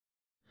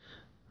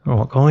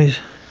Alright guys,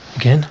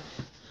 again.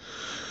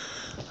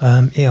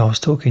 Yeah, I was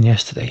talking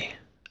yesterday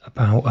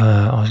about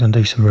I was going to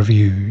do some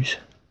reviews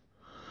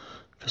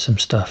for some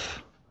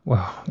stuff.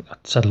 Well, I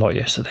said a lot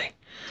yesterday.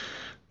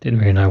 Didn't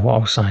really know what I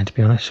was saying, to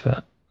be honest,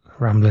 but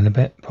rambling a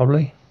bit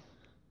probably,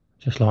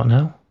 just like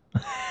now.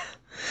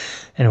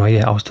 Anyway,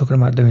 yeah, I was talking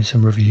about doing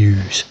some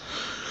reviews,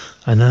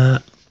 and I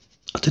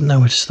didn't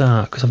know where to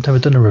start because I've never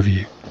done a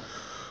review.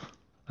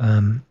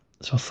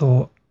 So I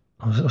thought,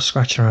 I was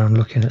scratching around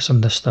looking at some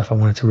of the stuff I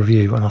wanted to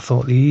review, and I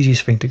thought the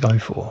easiest thing to go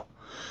for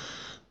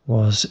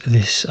was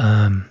this.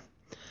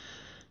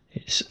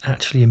 It's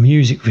actually a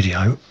music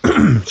video.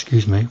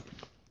 Excuse me.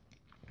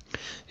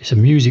 It's a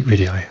music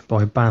video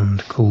by a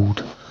band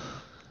called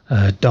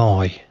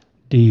Die,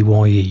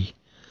 D-Y-E.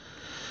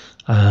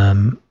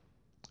 I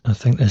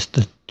think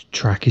the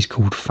track is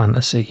called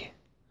Fantasy.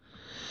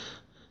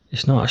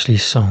 It's not actually a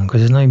song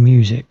because there's no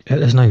music.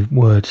 There's no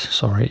words.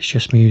 Sorry, it's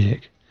just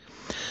music.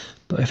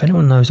 But if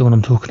anyone knows the one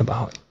I'm talking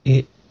about,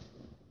 the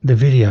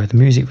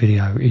music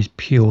video is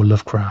pure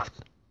Lovecraft.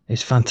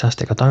 It's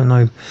fantastic. I don't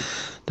know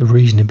the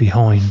reasoning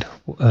behind,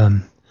 what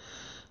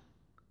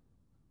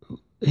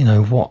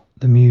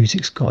the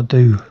music's got to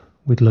do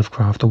with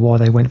Lovecraft or why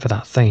they went for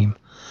that theme,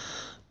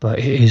 but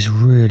it is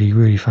really,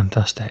 really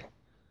fantastic.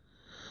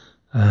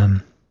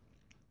 But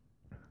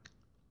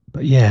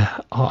yeah,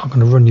 I'm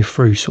going to run you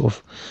through, sort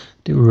of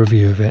do a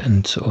review of it,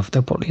 and sort of,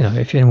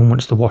 if anyone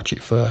wants to watch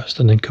it first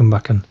and then come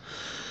back and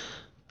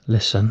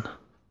listen.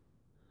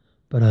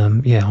 But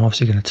yeah, I'm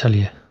obviously going to tell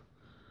you,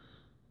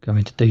 go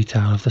into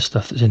detail of the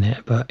stuff that's in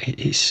it, but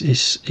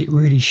it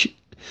really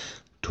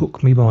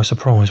took me by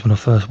surprise when I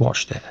first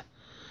watched it,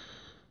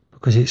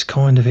 because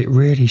it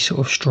really sort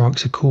of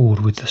strikes a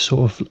chord with the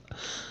sort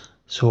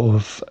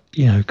of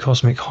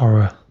cosmic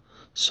horror,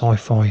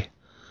 sci-fi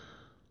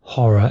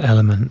horror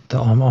element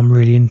that I'm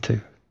really into.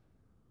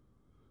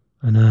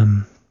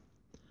 And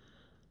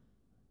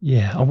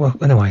yeah, well,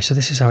 anyway, so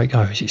this is how it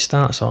goes. It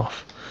starts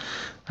off,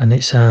 and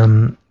it's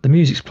the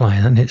music's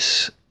playing, and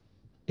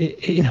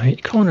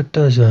it kind of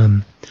does,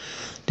 the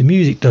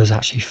music does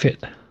actually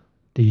fit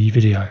the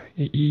video.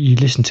 You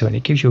listen to it and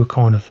it gives you a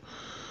kind of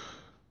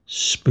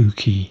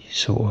spooky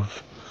sort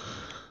of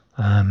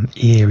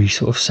eerie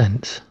sort of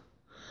sense.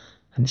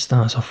 And it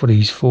starts off with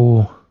these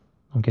four,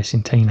 I'm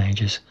guessing,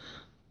 teenagers,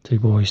 2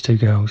 boys, 2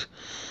 girls,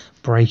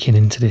 breaking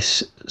into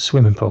this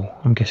swimming pool,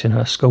 I'm guessing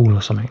at a school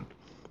or something.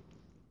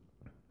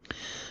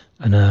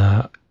 And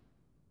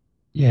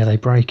yeah, they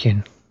break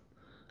in,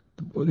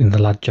 and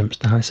the lad jumps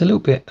down. It's a little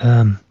bit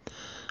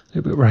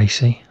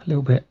racy, a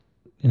little bit,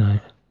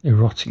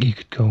 erotic, you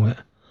could call it.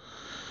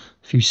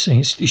 A few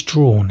scenes, it's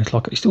drawn,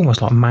 it's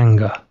almost like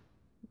manga.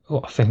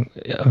 I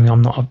mean,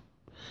 I'm not an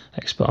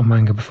expert on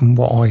manga, but from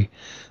what I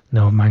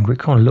know of manga, it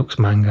kind of looks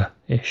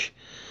manga-ish.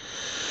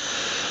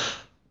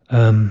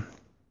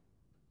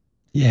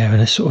 Yeah,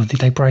 and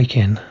they break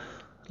in,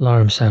 lower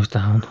themselves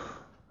down,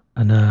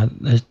 and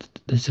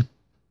there's a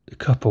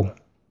couple,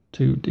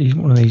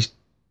 one of these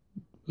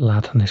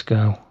lad and this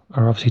girl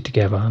are obviously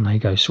together, and they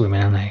go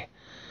swimming, and they,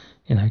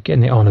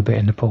 getting it on a bit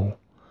in the pool.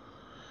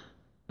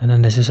 And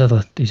then there's this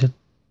other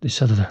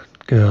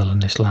girl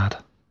and this lad,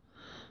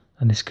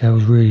 and this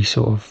girl's really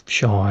sort of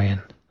shy,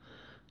 and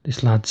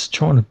this lad's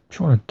trying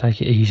to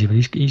take it easy, but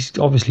he's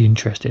obviously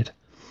interested.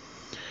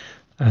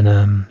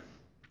 And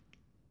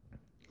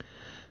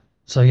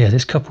so yeah,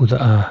 this couple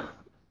that are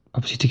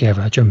obviously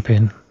together jump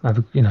in, have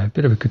a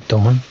bit of a good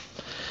time.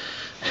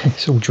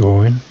 It's all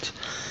drawings.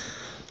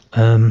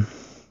 And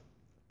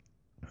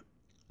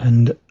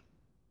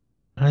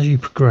as you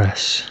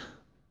progress,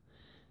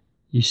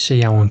 you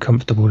see how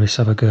uncomfortable this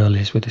other girl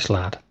is with this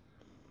lad.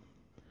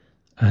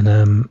 And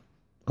oh,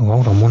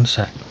 hold on, one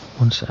sec.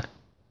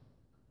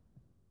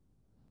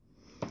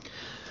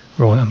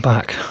 Right, I'm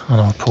back. I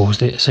know I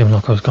paused it. It seemed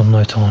like I was gone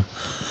no time.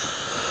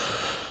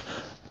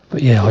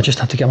 But yeah, I just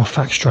had to get my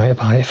facts straight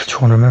about it for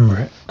trying to remember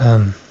it.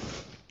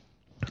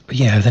 But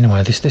yeah,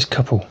 anyway, this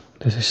couple,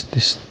 there's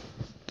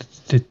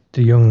the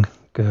young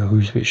girl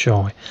who's a bit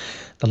shy.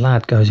 The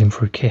lad goes in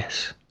for a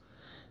kiss,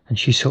 and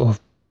she sort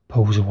of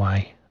pulls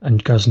away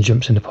and goes and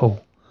jumps in the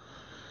pool.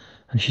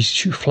 And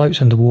she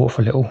floats underwater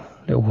for a little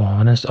while,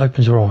 and then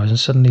opens her eyes, and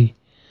suddenly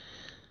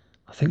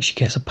I think she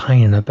gets a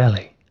pain in her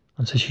belly,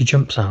 and so she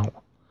jumps out,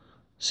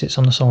 sits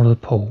on the side of the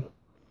pool,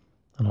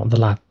 and the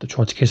lad that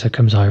tried to kiss her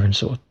comes over and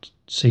sort of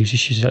sees if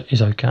she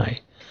is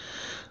okay.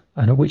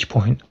 And at which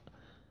point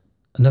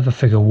another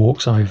figure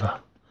walks over,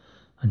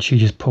 and she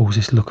just pulls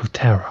this look of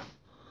terror,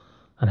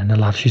 and then the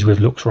lad she's with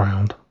looks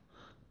round,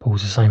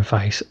 pulls the same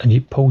face, and he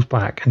pulls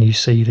back, and you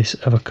see this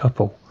other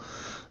couple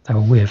they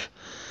were with,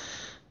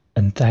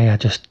 and they are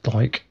just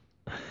like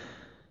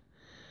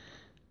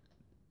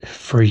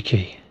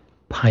freaky,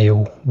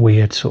 pale,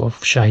 weird sort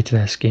of shade to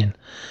their skin,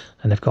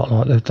 and they've got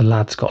like the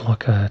lad's got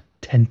like a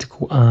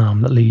tentacle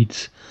arm that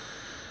leads,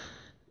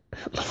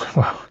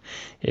 well,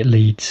 it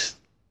leads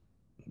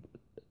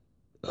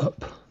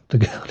up the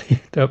girl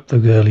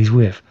he's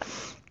with,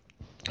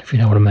 if you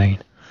know what I mean.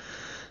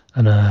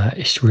 And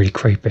it's really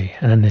creepy.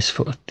 And then this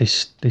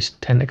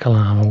tentacle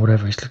arm or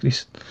whatever, it's like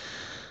this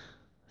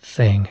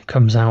thing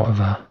comes out of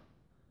her,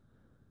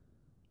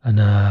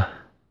 and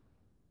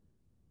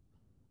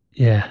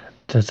yeah,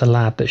 the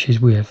lad that she's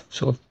with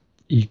sort of,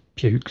 he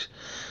pukes,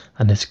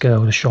 and this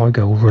girl, the shy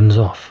girl, runs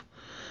off.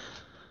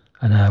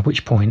 And at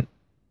which point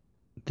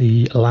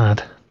the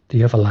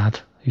other lad,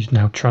 who's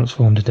now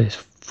transformed into this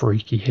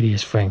freaky,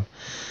 hideous thing,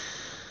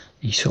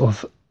 he sort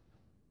of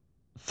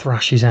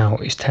thrashes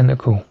out his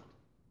tentacle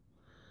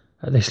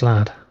at this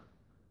lad,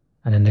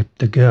 and then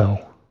the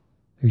girl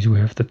who's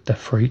with the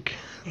freak,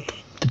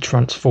 the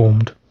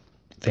transformed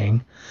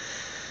thing,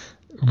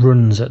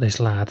 runs at this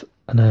lad,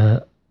 and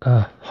a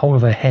whole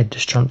of her head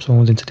just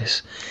transforms into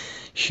this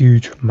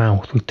huge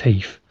mouth with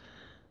teeth,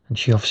 and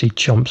she obviously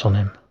chomps on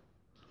him.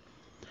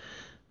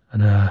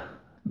 And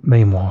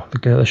meanwhile,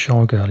 the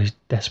shy girl is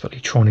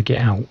desperately trying to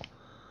get out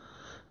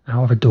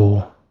of a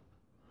door.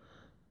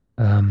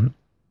 And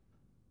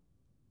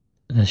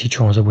then she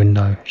tries a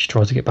window. She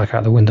tries to get back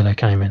out the window they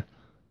came in.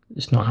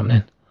 It's not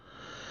happening.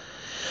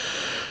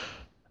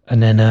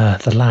 And then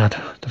the lad,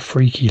 the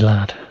freaky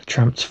lad,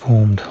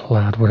 transformed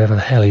lad, whatever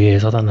the hell he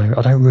is, I don't know.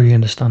 I don't really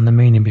understand the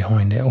meaning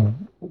behind it or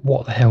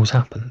what the hell's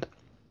happened.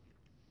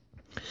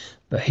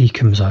 But he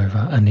comes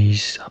over and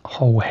his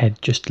whole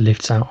head just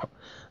lifts out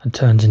and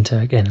turns into,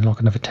 again, like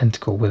another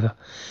tentacle with a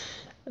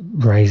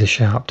razor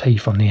sharp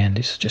teeth on the end.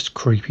 It's just a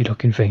creepy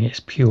looking thing. It's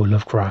pure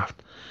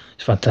Lovecraft.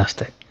 It's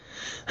fantastic.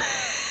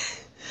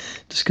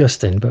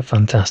 Disgusting, but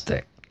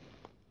fantastic.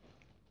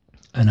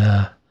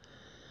 And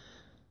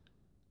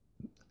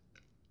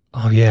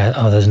oh yeah,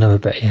 there's another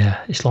bit.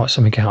 Yeah, it's like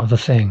something out of The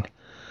Thing.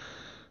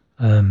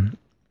 Another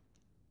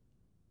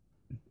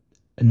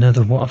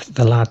one of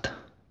the lad,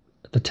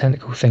 the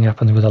tentacle thing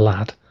happens with a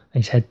lad.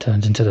 His head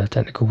turns into the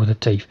tentacle with the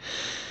teeth,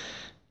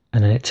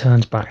 and then it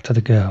turns back to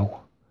the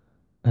girl,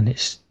 and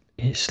it's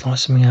like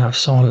something out of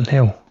Silent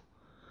Hill.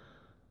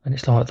 And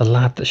it's like the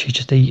lad that she's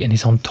just eaten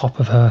is on top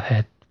of her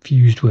head,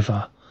 fused with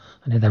her,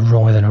 and then they're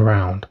writhing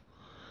around.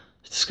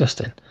 It's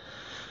disgusting.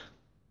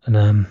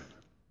 And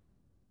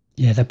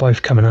yeah, they're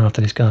both coming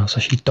after this girl, so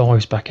she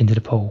dives back into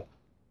the pool,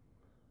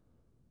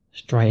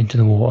 straight into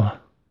the water,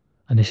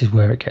 and this is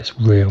where it gets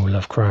real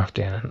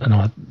Lovecraftian.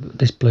 And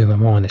this blew my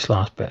mind, this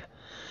last bit.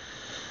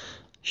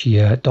 She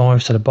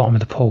dives to the bottom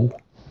of the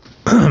pool,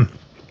 and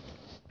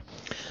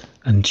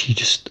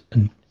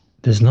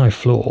there's no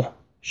floor.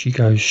 She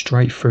goes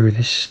straight through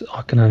this,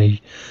 I can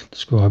only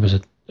describe as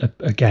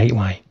a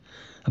gateway,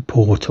 a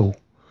portal,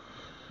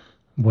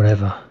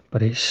 whatever,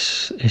 but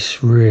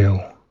it's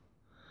real.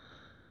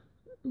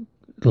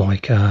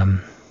 Like, I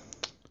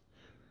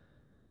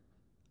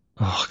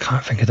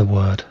can't think of the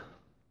word.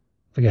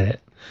 Forget it.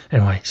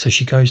 Anyway, so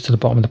she goes to the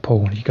bottom of the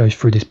pool, and she goes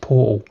through this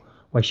portal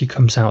where she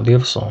comes out the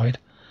other side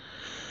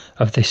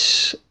of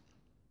this.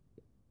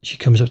 She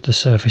comes up to the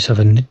surface of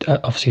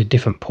obviously a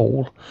different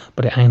pool,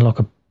 but it ain't like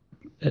a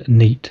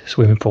neat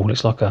swimming pool.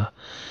 It's like a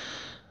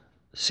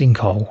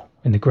sinkhole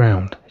in the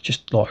ground. It's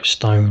just like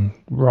stone,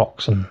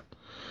 rocks and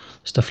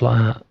stuff like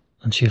that.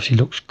 And she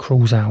obviously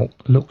crawls out,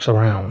 looks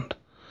around,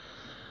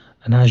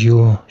 and as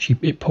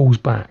it pulls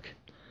back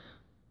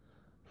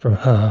from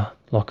her,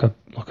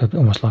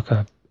 almost like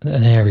an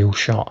aerial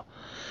shot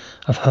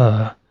of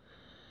her.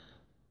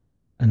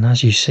 And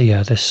as you see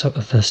her, there's sort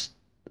of the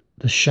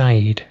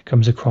shade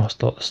comes across,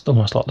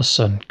 almost like the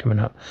sun coming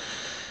up,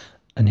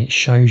 and it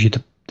shows you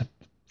the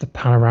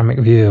panoramic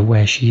view of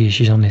where she is.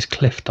 She's on this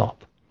cliff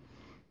top,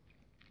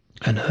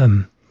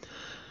 and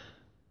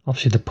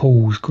obviously the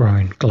pool's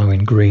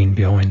glowing green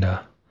behind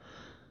her,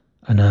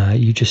 and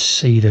you just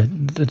see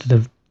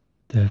the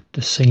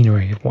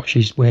scenery of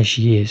where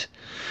she is,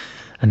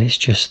 and it's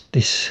just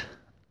this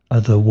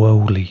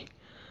otherworldly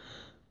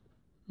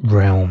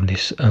realm,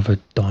 this other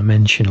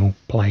dimensional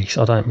place.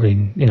 I don't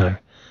really,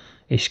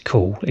 it's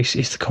cool. It's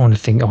the kind of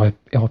thing I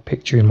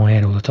picture in my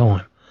head all the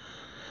time.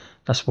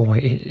 That's why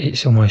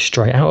it's almost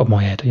straight out of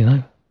my head,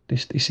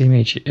 this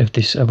image of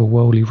this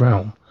otherworldly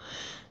realm.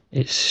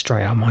 It's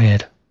straight out of my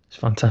head. It's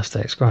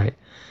fantastic. It's great.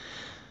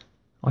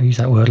 I use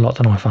that word a lot,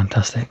 don't I?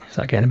 Fantastic. Is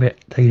that getting a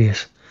bit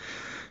tedious?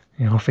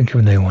 I'll think of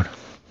a new one.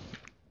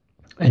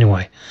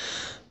 Anyway,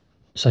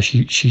 so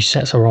she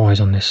sets her eyes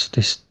on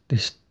this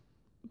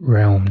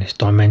realm, this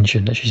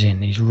dimension that she's in,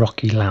 this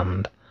rocky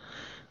land,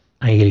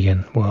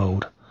 alien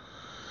world,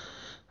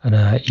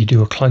 and you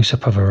do a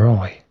close-up of her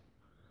eye,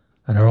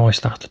 and her eye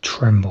starts to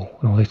tremble,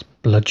 and all these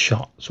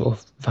bloodshot sort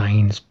of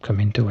veins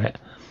come into it,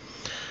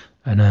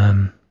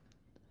 and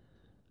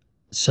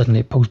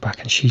suddenly it pulls back,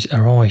 and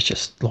her eyes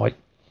just like,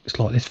 it's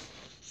like this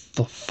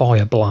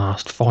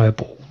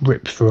fireball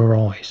rips through her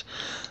eyes,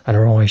 and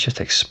her eyes just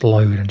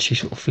explode, and she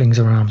sort of flings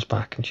her arms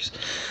back, and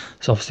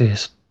it's obviously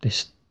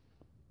this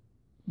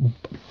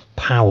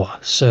power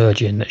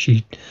surging that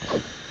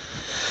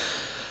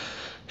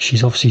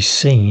she's obviously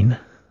seen,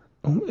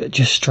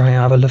 just straight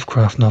out of a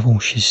Lovecraft novel.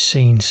 She's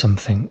seen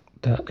something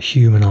that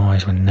human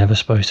eyes were never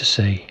supposed to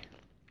see,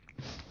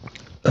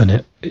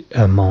 and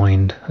her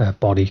mind, her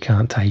body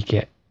can't take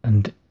it,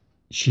 and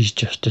she's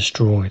just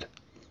destroyed.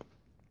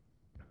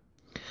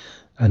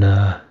 And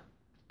yeah,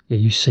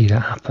 you see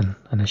that happen,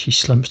 and as she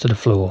slumps to the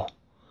floor,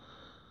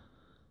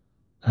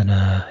 and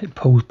it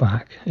pulls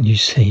back, and you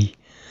see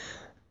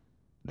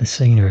the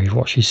scenery of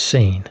what she's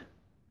seen.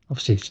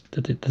 Obviously, it's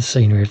the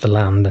scenery of the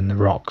land and the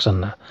rocks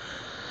and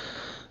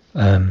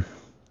the.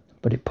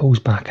 But it pulls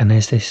back, and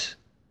there's this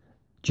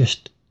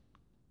just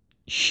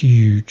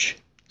huge,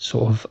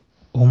 sort of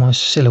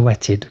almost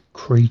silhouetted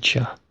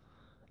creature.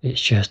 It's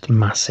just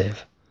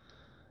massive.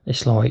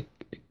 It's like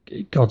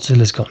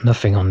Godzilla's got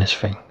nothing on this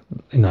thing.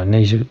 You know,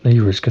 neither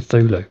is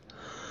Cthulhu.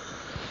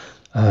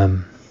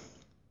 And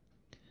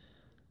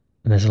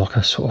there's like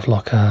a sort of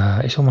like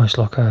a, it's almost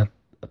like a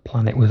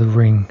planet with a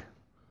ring,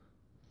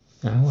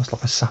 you know, almost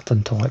like a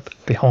Saturn type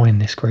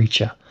behind this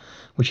creature,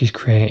 which is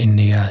creating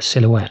the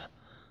silhouette.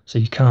 So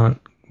you can't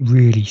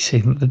really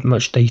see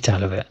much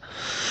detail of it.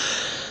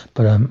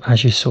 But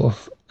as you sort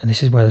of, and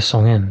this is where the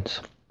song ends,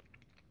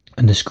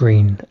 and the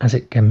screen, as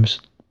it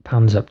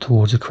pans up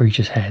towards the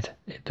creature's head,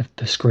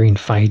 the screen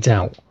fades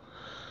out,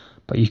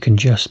 but you can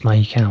just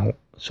make out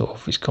sort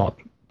of, it's got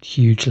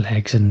huge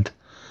legs and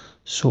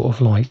sort of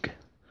like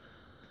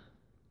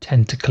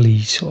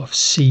tentacly, sort of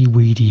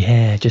seaweedy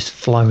hair just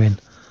flowing,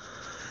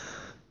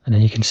 and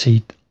then you can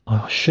see,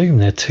 I assume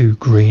they're two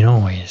green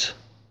eyes.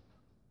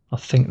 I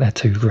think they're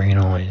two green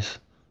eyes,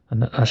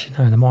 and actually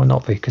no, they might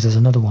not be, because there's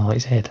another one on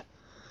its head,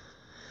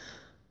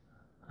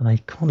 and they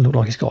kind of look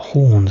like it's got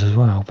horns as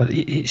well. But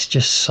it's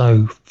just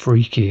so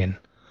freaky and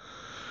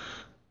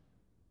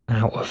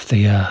out of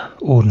the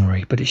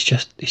ordinary. But it's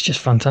just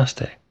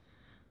fantastic.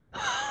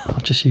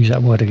 I'll just use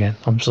that word again.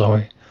 I'm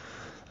sorry,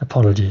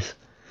 apologies.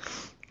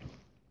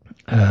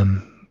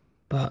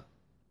 But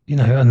you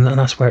know, and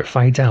that's where it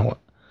fades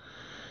out,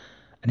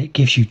 and it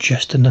gives you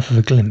just enough of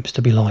a glimpse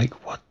to be like,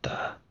 what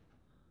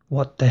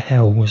the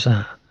hell was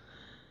that?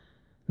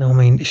 Now, I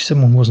mean, if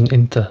someone wasn't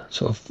into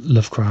sort of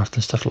Lovecraft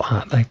and stuff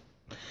like that,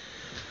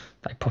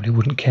 they probably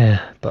wouldn't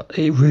care. But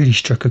it really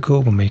struck a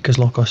chord with me, because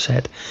like I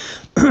said,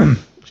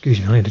 excuse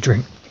me, I need a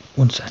drink.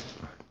 One sec.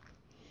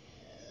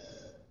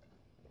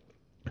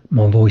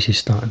 My voice is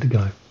starting to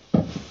go.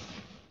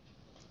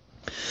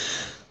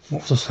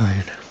 What was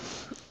I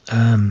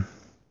saying?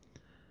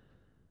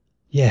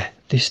 Yeah,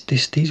 these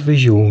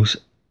visuals,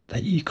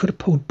 that you could have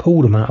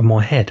pulled them out of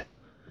my head.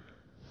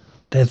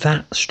 They're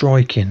that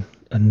striking,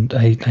 and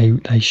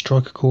they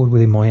strike a chord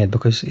within my head,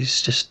 because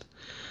it's just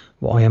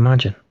what I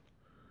imagine.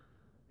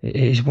 It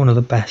is one of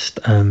the best,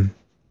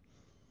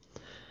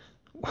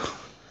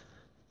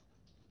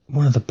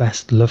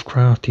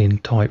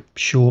 Lovecraftian type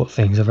short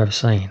things I've ever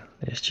seen.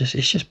 It's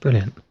just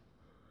brilliant.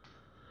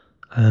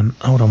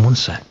 Hold on one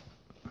sec.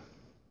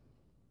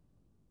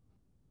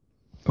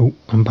 Oh,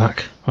 I'm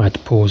back. I had to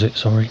pause it.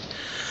 Sorry.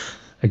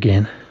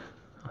 Again,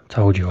 I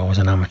told you I was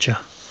an amateur,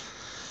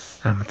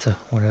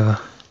 whatever.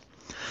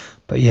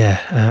 But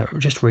yeah,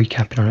 just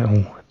recapping on it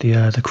all.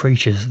 The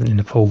creatures in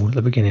the pool at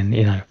the beginning,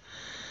 you know,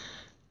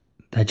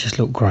 they just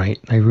look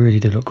great. They really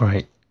do look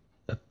great.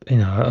 You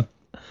know,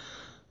 a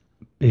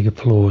big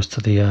applause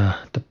to the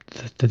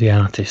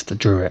artist that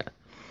drew it.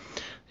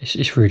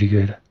 It's really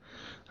good.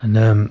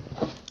 And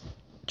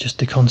just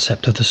the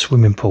concept of the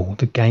swimming pool,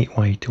 the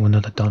gateway to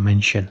another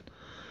dimension,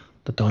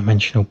 the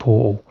dimensional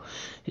portal.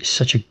 It's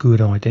such a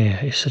good idea.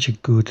 It's such a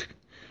good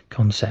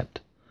concept.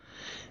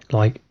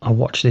 Like, I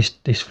watched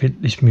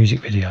this music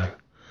video,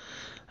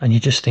 and you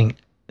just think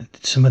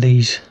some of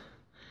these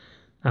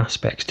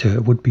aspects to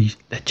it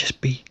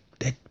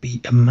they'd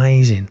be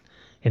amazing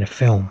in a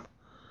film.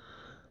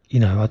 You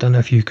know, I don't know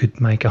if you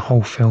could make a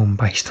whole film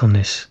based on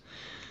this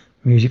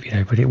music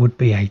video, but it would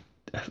be a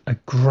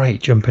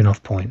great jumping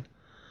off point.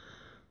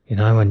 You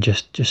know, and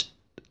just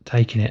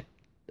taking it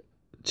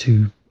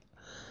to,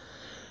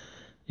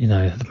 you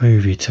know, the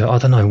movie to, I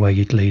don't know where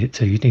you'd lead it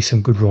to. You'd need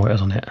some good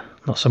writers on it,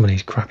 not some of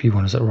these crappy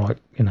ones that write,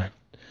 you know,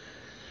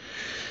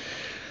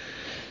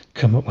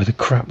 come up with the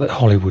crap that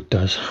Hollywood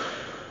does,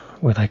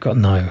 where they've got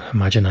no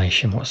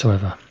imagination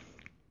whatsoever.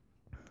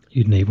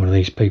 You'd need one of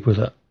these people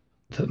that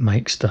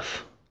make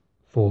stuff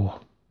for,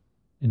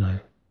 you know,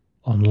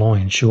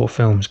 online short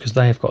films, because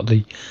they've got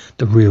the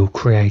real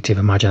creative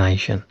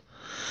imagination.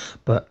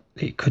 But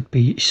it could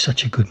be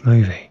such a good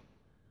movie.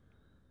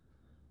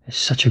 It's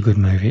such a good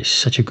movie. It's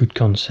such a good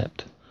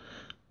concept.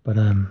 But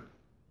and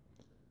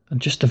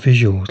just the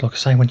visuals, like I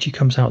say, when she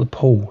comes out of the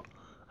pool,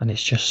 and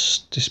it's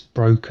just this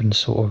broken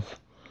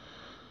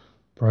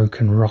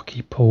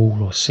rocky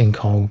pool or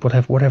sinkhole,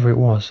 whatever it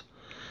was,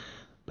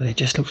 but it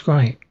just looks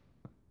great.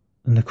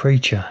 And the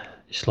creature,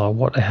 it's like,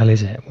 what the hell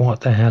is it?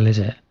 What the hell is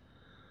it?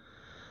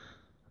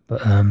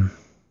 But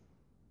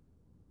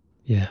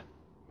yeah,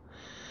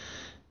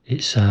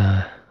 it's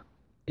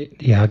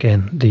yeah,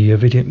 again, the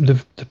video,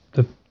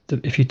 the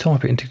if you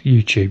type it into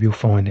YouTube, you'll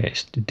find it.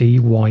 It's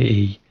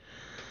DYE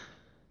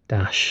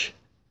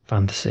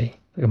fantasy.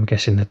 I'm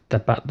guessing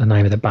the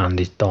name of the band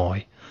is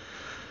Die,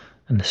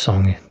 and the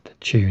song, the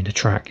tune, the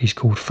track is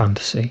called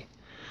Fantasy.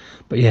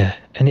 But yeah,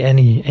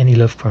 any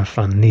Lovecraft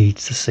fan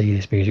needs to see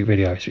this music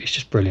video. It's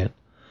just brilliant.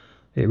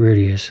 It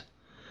really is.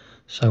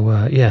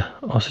 So yeah,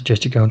 I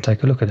suggest you go and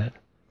take a look at it,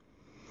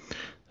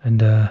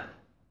 and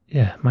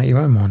yeah, make your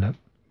own mind up.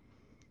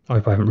 I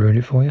hope I haven't ruined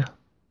it for you.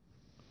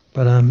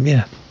 But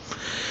yeah,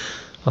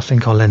 I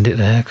think I'll end it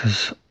there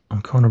because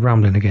I'm kind of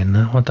rambling again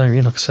now. I don't,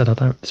 like I said, I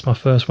don't. It's my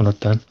first one I've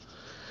done.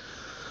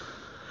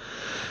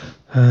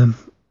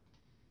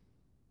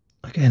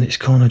 Again, it's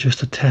kind of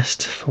just a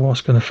test for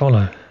what's going to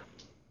follow.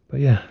 But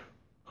yeah,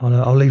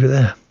 I'll leave it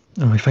there.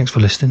 Anyway, thanks for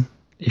listening.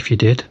 If you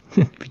did,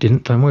 if you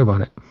didn't, don't worry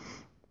about it.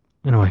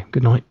 Anyway,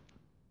 good night.